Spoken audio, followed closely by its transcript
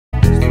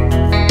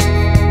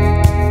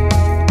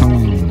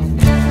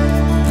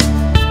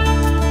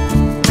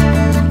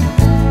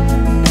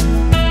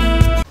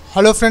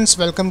Hello friends,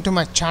 welcome to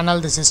my channel.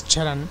 This is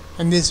Charan.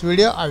 In this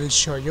video I will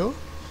show you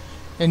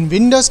in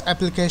Windows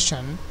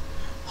application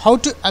how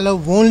to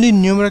allow only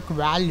numeric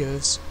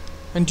values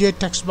into your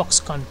text box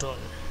control.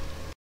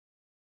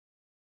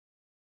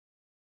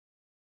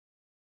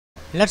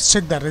 Let's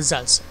check the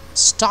results.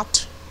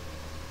 Start.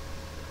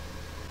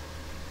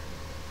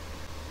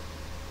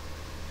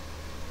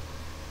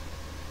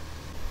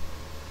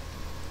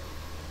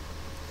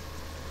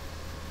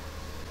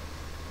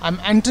 I'm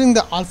entering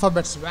the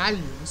alphabets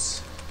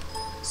values.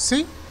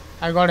 See,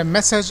 I got a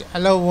message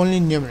allow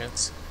only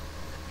numerics.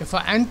 If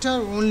I enter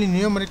only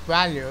numeric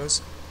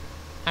values,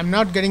 I'm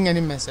not getting any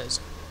message.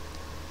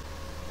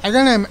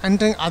 Again, I'm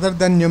entering other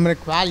than numeric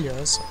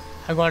values,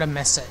 I got a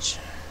message.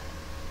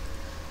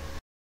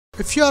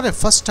 If you are a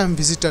first time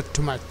visitor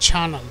to my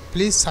channel,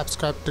 please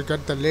subscribe to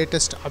get the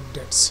latest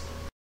updates.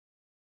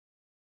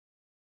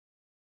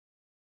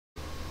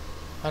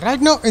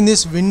 Right now in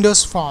this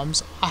Windows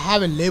forms, I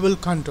have a label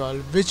control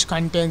which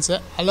contains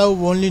a allow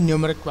only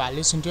numeric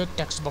values into a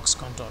text box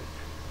control.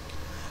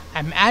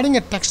 I'm adding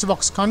a text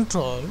box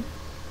control.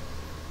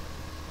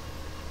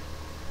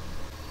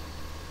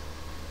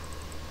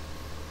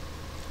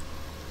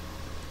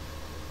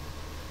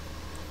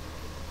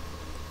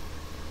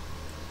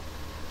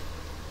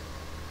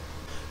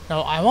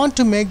 Now I want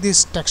to make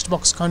this text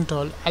box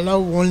control allow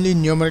only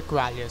numeric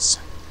values.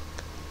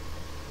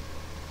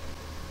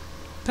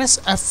 Press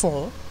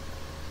F4.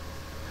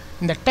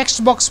 In the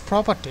text box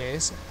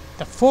properties,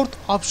 the fourth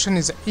option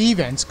is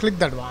events. Click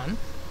that one.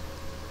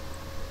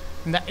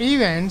 In the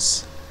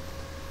events,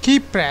 key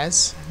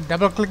press,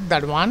 double click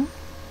that one.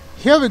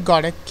 Here we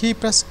got a key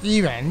press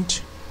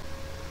event.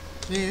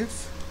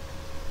 If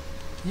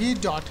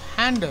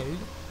e.handled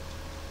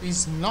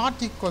is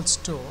not equals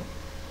to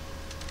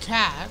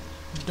char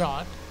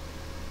dot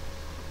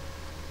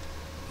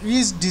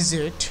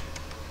isDigit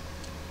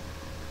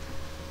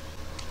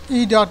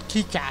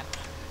e.keyChar.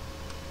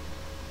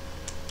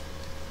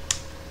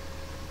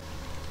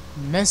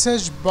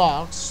 Message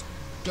box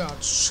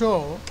dot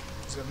show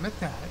is a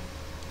method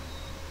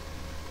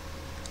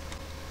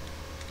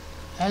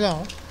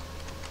allow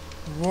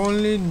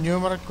only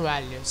numeric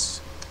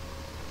values.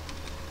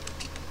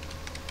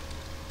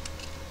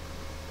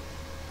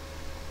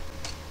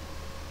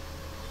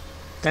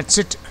 That's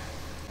it.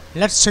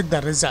 Let's check the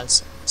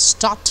results.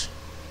 Start.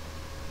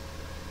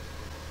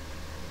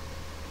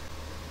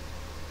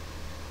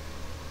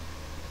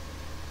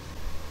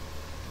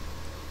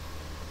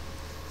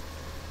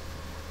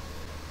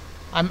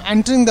 I'm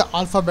entering the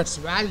alphabets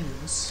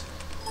values.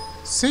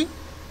 See,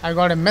 I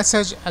got a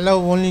message allow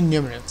only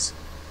numerics.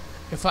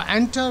 If I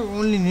enter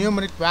only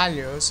numeric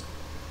values,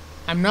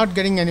 I'm not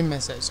getting any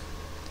message.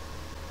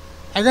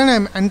 Again,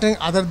 I'm entering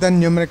other than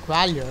numeric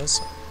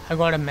values, I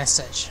got a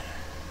message.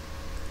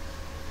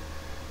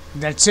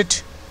 That's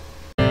it.